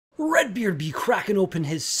Redbeard be cracking open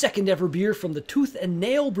his second ever beer from the Tooth and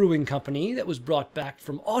Nail Brewing Company that was brought back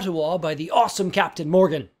from Ottawa by the awesome Captain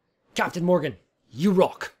Morgan. Captain Morgan, you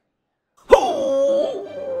rock. Oh,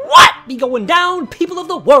 what be going down, people of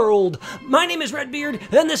the world? My name is Redbeard,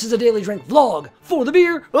 and this is a Daily Drink vlog for the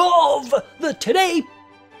beer of the today.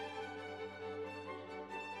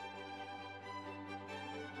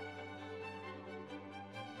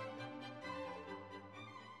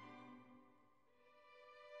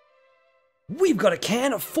 We've got a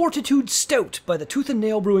can of Fortitude Stout by the Tooth and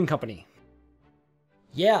Nail Brewing Company.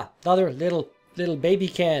 Yeah, the other little baby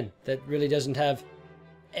can that really doesn't have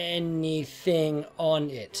anything on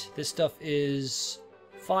it. This stuff is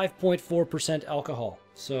 5.4% alcohol,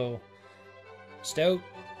 so stout,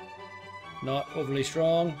 not overly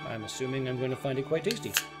strong. I'm assuming I'm going to find it quite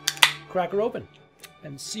tasty. Crack her open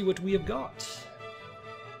and see what we have got.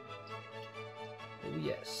 Oh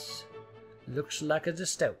yes, looks like it's a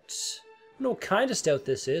stout. I don't know what kind of stout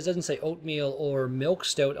this is. It doesn't say oatmeal or milk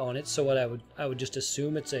stout on it, so what I would just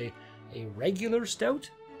assume it's a regular stout,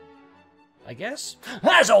 I guess.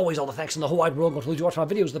 As always, all the thanks in the whole wide world go to you watch my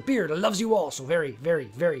videos. The beard loves you all so very, very,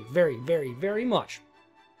 very, very, very, very much.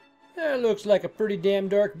 That looks like a pretty damn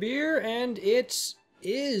dark beer, and it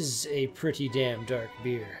is a pretty damn dark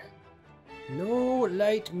beer. No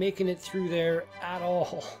light making it through there at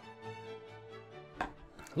all.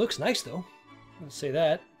 Looks nice though, I'll say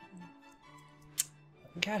that.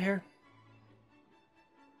 Cat hair.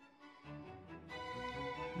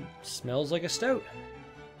 Smells like a stout.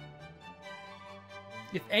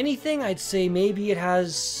 If anything, I'd say maybe it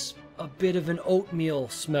has a bit of an oatmeal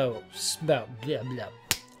smell.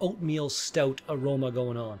 Oatmeal stout aroma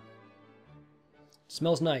going on.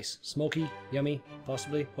 Smells nice. Smoky, yummy,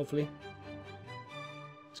 possibly, hopefully.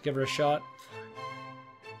 Let's give her a shot.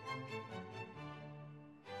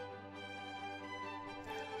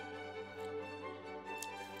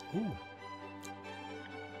 Ooh.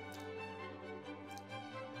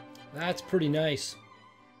 That's pretty nice.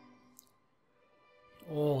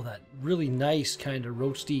 Oh, that really nice kind of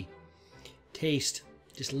roasty taste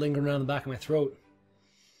just lingering around the back of my throat.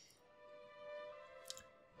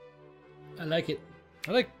 I like it.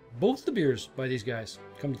 I like both the beers by these guys,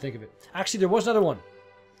 come to think of it. Actually, there was another one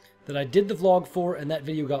that I did the vlog for and that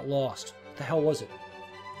video got lost. What the hell was it?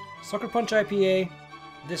 Sucker Punch IPA,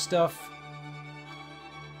 this stuff,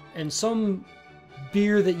 and some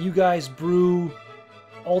beer that you guys brew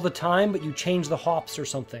all the time, but you change the hops or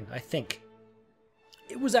something, I think.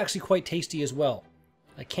 It was actually quite tasty as well.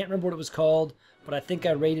 I can't remember what it was called, but I think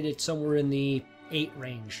I rated it somewhere in the 8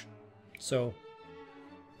 range. So,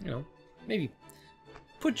 you know, maybe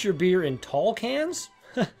put your beer in tall cans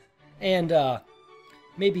and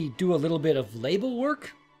maybe do a little bit of label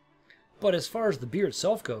work. But as far as the beer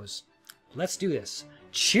itself goes, let's do this.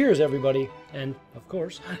 Cheers, everybody. And, of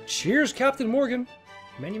course, cheers, Captain Morgan.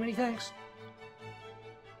 Many, many thanks.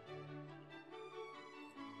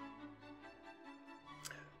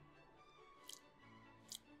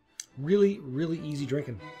 Really, really easy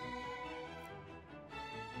drinking.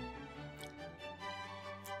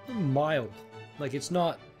 Mild. Like, it's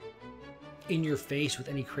not in your face with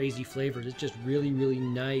any crazy flavors. It's just really, really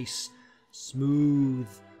nice, smooth,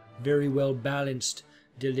 very well balanced,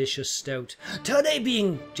 delicious stout. Today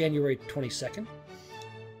being January 22nd.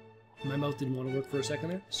 My mouth didn't want to work for a second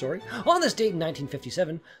there. Sorry. On this date in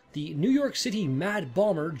 1957, the New York City Mad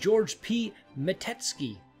Bomber George P.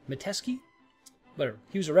 Metesky, whatever,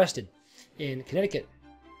 he was arrested in Connecticut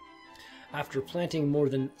after planting more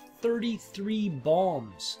than 33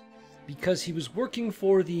 bombs because he was working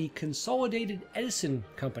for the Consolidated Edison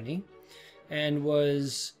Company and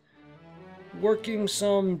was working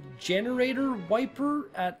some generator wiper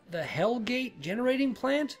at the Hellgate generating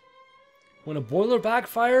plant when a boiler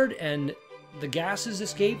backfired and the gases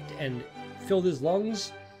escaped and filled his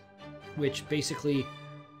lungs, which basically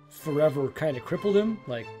forever kind of crippled him,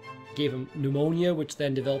 like gave him pneumonia, which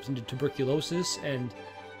then developed into tuberculosis, and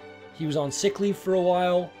he was on sick leave for a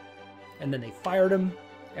while, and then they fired him,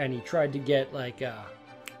 and he tried to get, like,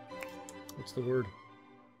 what's the word?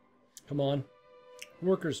 Come on.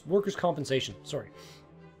 Workers' compensation, sorry.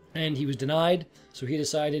 And he was denied, so he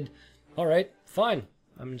decided, alright, fine,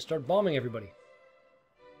 I'm going to start bombing everybody.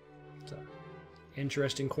 It's an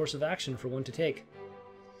interesting course of action for one to take.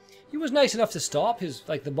 He was nice enough to stop his,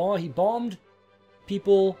 like, he bombed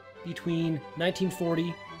people between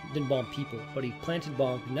 1940, didn't bomb people, but he planted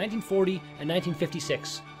bombs in 1940 and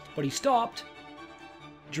 1956. But he stopped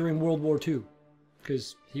during World War II,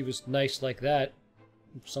 because he was nice like that,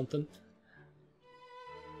 something.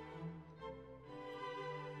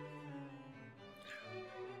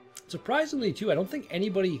 Surprisingly, too, I don't think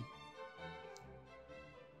anybody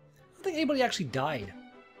actually died.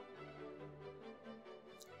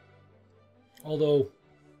 Although,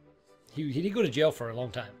 he did go to jail for a long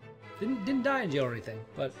time. Didn't die in jail or anything,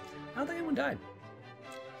 but I don't think anyone died.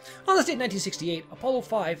 On this date in 1968, Apollo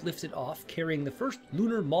 5 lifted off, carrying the first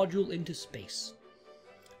lunar module into space.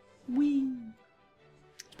 Whee!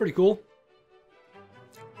 It's pretty cool.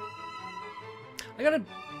 I gotta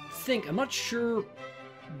think, I'm not sure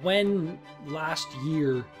when last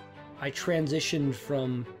year I transitioned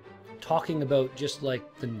from talking about just like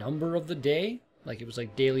the number of the day, like it was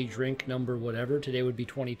like daily drink number whatever, today would be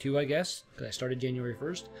 22 I guess, because I started January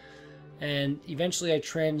 1st, and eventually I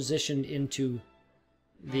transitioned into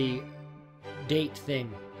the date thing,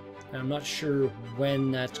 and I'm not sure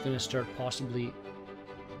when that's going to start possibly,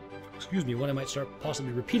 when I might start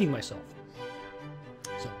possibly repeating myself.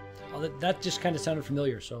 So that just kind of sounded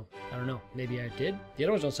familiar, so I don't know, maybe I did. The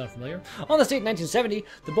other ones don't sound familiar. On this date in 1970,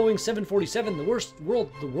 the Boeing 747,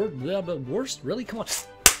 really? Come on.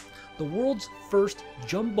 The world's first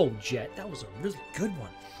jumbo jet, that was a really good one,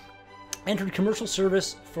 entered commercial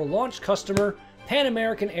service for launch customer Pan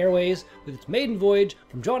American Airways with its maiden voyage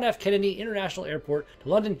from John F. Kennedy International Airport to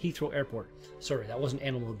London Heathrow Airport. Sorry, that wasn't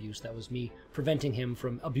animal abuse. That was me preventing him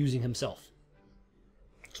from abusing himself.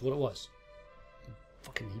 That's what it was.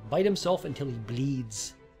 He bite himself until he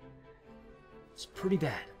bleeds. It's pretty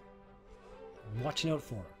bad. I'm watching out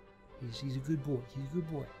for him. He's a good boy. He's a good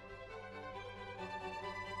boy.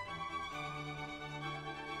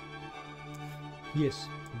 Yes,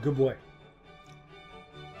 good boy.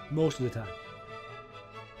 Most of the time.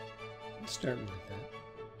 It's starting like that.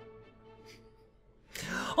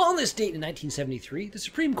 On this date in 1973, the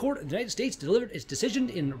Supreme Court of the United States delivered its decision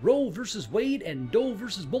in Roe v. Wade and Doe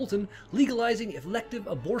v. Bolton, legalizing elective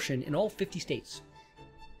abortion in all 50 states.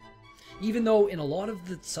 Even though in a lot of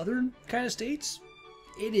the southern kind of states,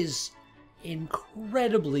 it is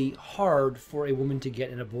incredibly hard for a woman to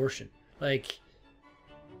get an abortion. Like,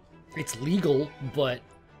 it's legal, but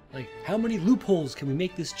like, how many loopholes can we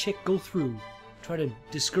make this chick go through? Try to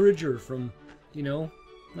discourage her from, you know,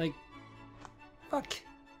 like, fuck.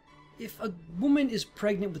 If a woman is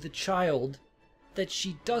pregnant with a child that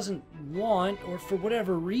she doesn't want, or for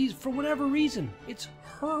whatever reason, it's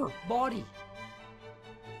her body.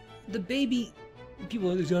 The baby, people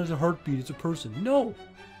are like, it's not a heartbeat, it's a person. No.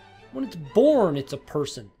 When it's born, it's a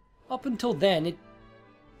person. Up until then,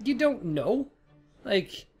 you don't know.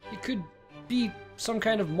 Like, it could be some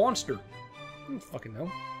kind of monster. I don't fucking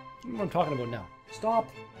know. What I'm talking about now. Stop.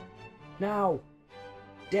 Now.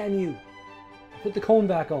 Damn you. Put the cone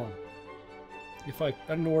back on. I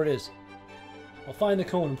don't know where it is. I'll find the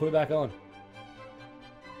cone and put it back on.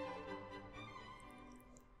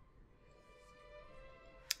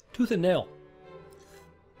 Tooth and nail.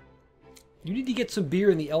 You need to get some beer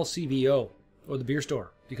in the LCBO or the beer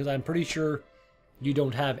store, because I'm pretty sure you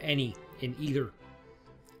don't have any in either.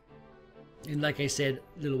 And like I said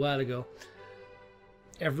a little while ago,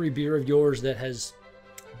 every beer of yours that has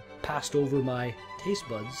passed over my taste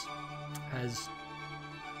buds has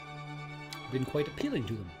been quite appealing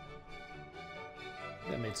to them.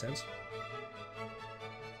 That made sense.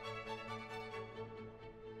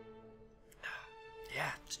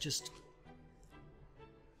 Yeah, it's just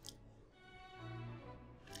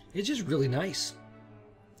really nice.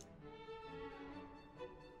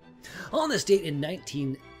 On this date in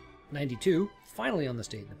 1992, finally on this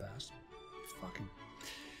date in the past, fucking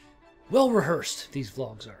well rehearsed these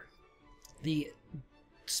vlogs are. The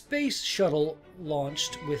space shuttle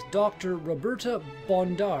launched with Dr. Roberta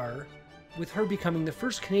Bondar, with her becoming the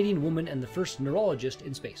first Canadian woman and the first neurologist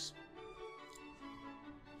in space.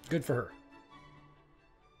 Good for her.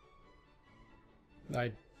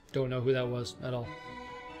 I don't know who that was at all.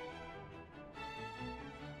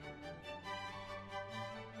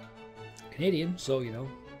 Canadian, so, you know,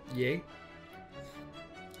 yay.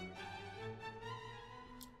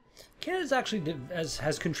 Canada actually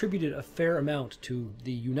has contributed a fair amount to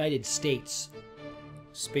the United States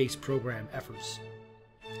space program efforts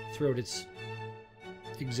throughout its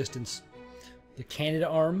existence. The Canada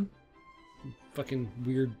arm, fucking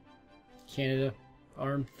weird Canada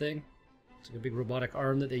arm thing. It's like a big robotic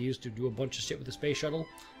arm that they used to do a bunch of shit with the space shuttle.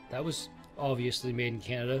 That was obviously made in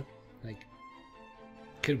Canada. Like,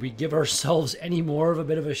 could we give ourselves any more of a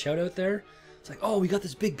bit of a shout out there? It's like, oh, we got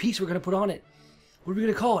this big piece we're going to put on it. What are we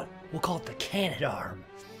going to call it? We'll call it the Canada arm.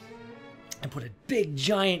 And put a big,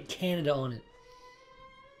 giant Canada on it.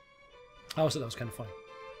 I always thought that was kind of funny.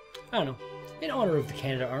 I don't know. In honor of the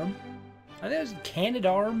Canada arm. I think it was Canada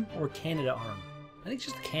arm or Canada arm. I think it's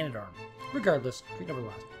just the Canada arm. Regardless, pick number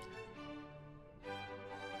last.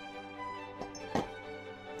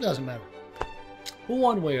 Doesn't matter.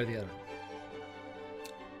 One way or the other.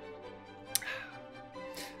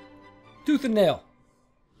 Tooth and nail.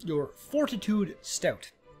 Your Fortitude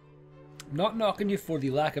Stout. I'm not knocking you for the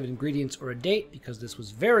lack of ingredients or a date, because this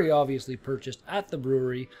was very obviously purchased at the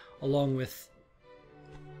brewery along with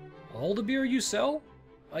all the beer you sell,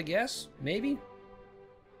 I guess, maybe?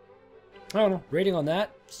 I don't know. Rating on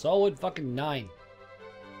that, solid fucking 9.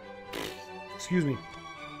 Excuse me.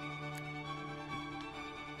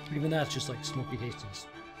 Even that's just like smoky tastiness.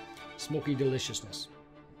 Smoky deliciousness.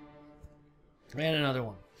 And another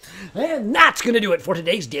one. And that's going to do it for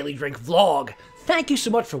today's Daily Drink vlog. Thank you so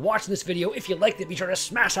much for watching this video. If you liked it, be sure to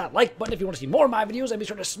smash that like button. If you want to see more of my videos, and be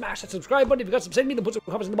sure to smash that subscribe button. If you got some, send me, then put some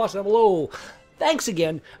comments in the box down below. Thanks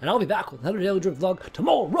again, and I'll be back with another Daily Drink vlog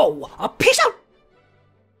tomorrow. Peace out!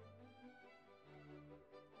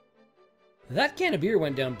 That can of beer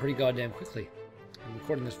went down pretty goddamn quickly. I'm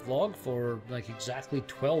recording this vlog for like exactly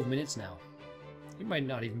 12 minutes now. It might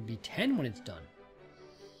not even be 10 when it's done.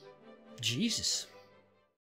 Jesus.